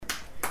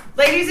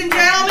Ladies and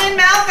gentlemen,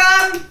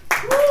 Malcolm!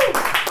 Woo.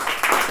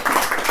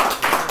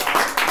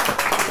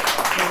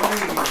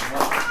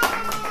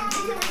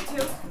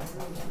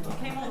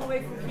 Came all the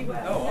way from Key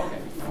West. Oh,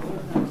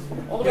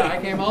 okay. Yeah,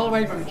 I came all the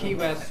way from Key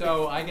West,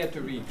 so I get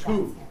to read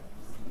two.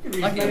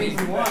 Lucky me.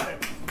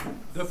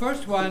 The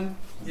first one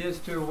is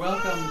to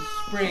welcome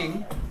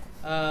spring,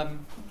 but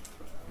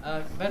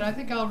I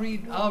think I'll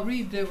read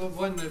the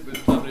one that was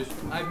published.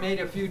 I've made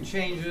a few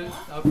changes,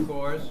 of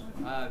course.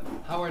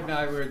 Howard and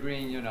I were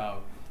agreeing,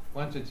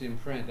 once it's in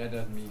print, that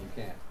doesn't mean you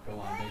can't go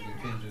on making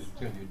changes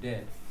until you're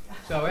dead.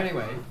 So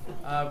anyway,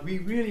 we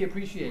really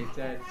appreciate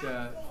that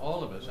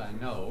all of us, I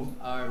know,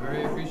 are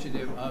very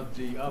appreciative of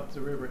the Up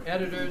the River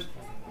editors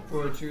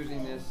for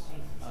choosing this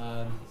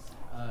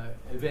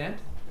event,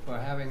 for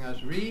having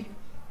us read,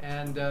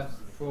 and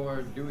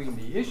for doing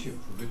the issue,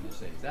 for goodness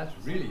sake. That's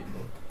really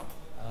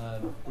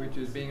important, which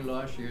is being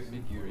launched here at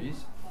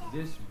McGurry's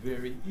this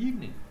very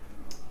evening.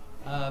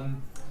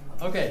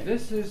 Okay,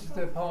 this is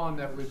the poem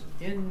that was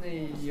in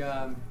the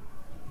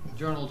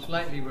journal,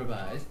 slightly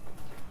revised.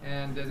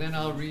 And then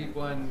I'll read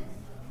one,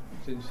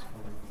 since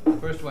the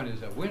first one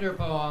is a winter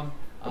poem,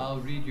 I'll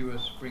read you a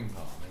spring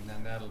poem, and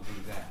then that'll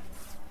be that.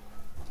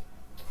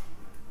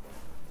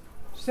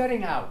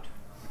 Setting out.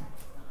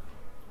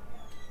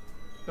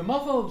 The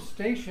muffled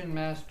station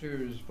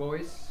master's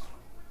voice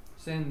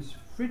sends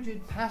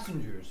frigid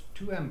passengers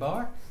to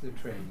embark the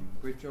train,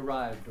 which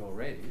arrived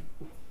already,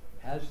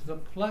 has the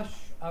plush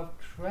of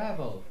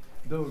travel,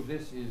 though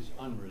this is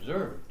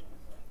unreserved.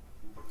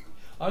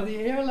 Are the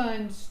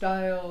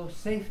airline-style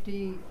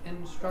safety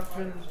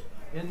instructions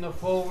in the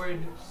forward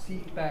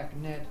seatback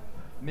net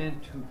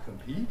meant to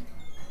compete?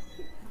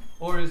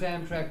 Or is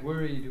Amtrak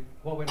worried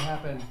what would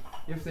happen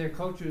if their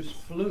coaches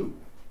flew?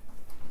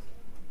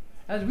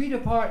 As we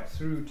depart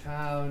through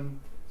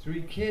town,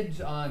 3 kids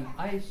on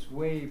ice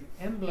wave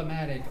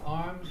emblematic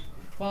arms,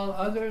 while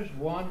others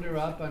wander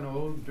up an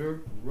old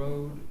dirt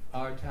road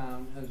our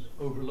town has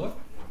overlooked.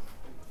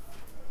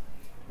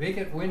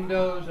 Vacant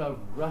windows of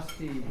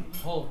rusty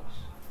hulks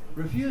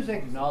refuse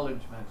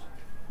acknowledgement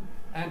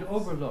and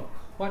overlook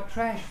what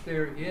trash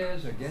there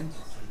is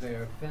against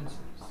their fences.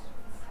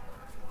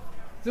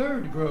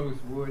 Third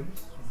growth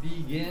woods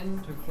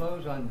begin to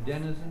close on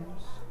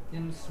denizens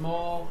in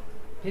small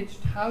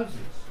pitched houses,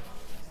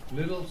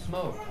 little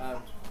smoke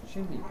out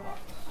chimney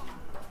pots.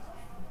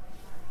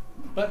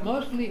 But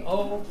mostly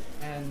oak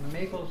and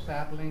maple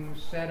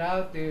saplings set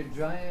out their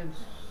giant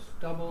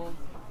stubble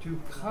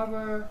to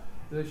cover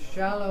the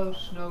shallow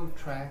snow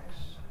tracks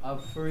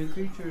of furry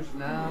creatures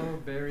now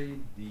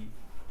buried deep.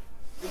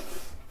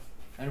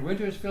 And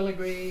winter's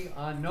filigree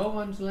on no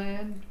one's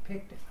land,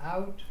 picked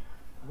out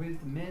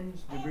with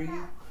men's debris,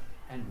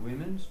 and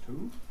women's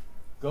too,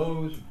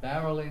 goes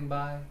barreling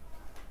by.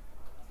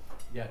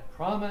 Yet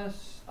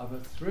promise of a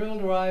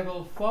thrilled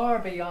arrival far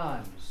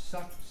beyond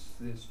sucks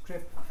this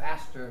trip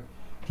faster,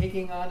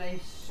 taking on a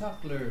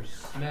subtler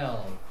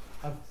smell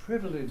of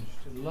privileged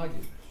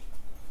luggage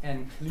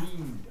and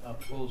cleaned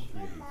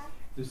upholstery.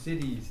 The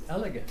city's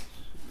elegance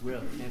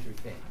will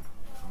entertain.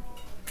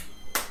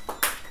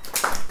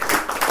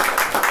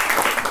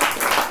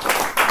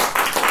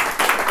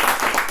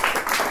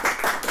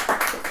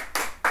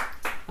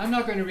 I'm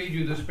not going to read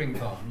you the spring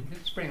poem.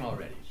 It's spring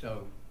already,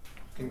 so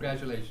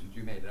congratulations,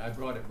 you made it. I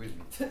brought it with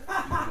me.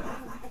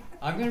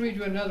 I'm going to read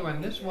you another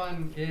one. This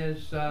one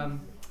is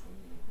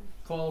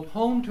called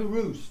Home to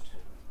Roost.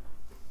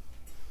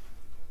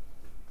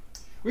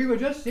 We were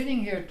just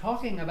sitting here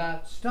talking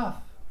about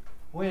stuff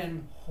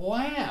when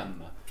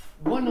wham!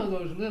 One of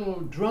those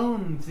little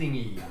drone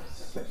thingies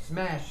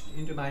smashed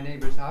into my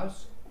neighbor's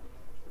house.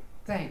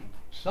 Thank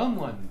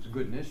someone's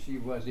goodness she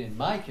was in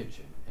my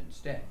kitchen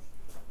instead.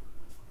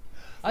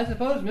 I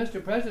suppose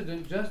Mr.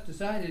 President just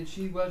decided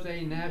she was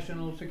a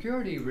national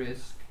security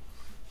risk.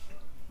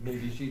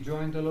 Maybe she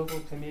joined the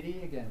local committee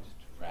against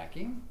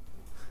fracking?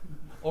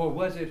 Or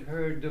was it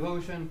her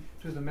devotion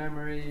to the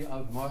memory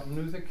of Martin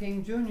Luther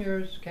King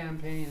Jr.'s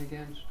campaign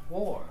against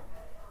war?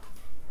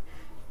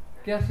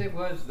 Guess it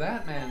was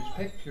that man's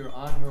picture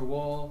on her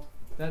wall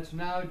that's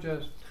now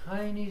just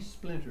tiny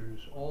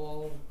splinters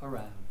all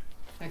around.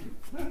 Thank you.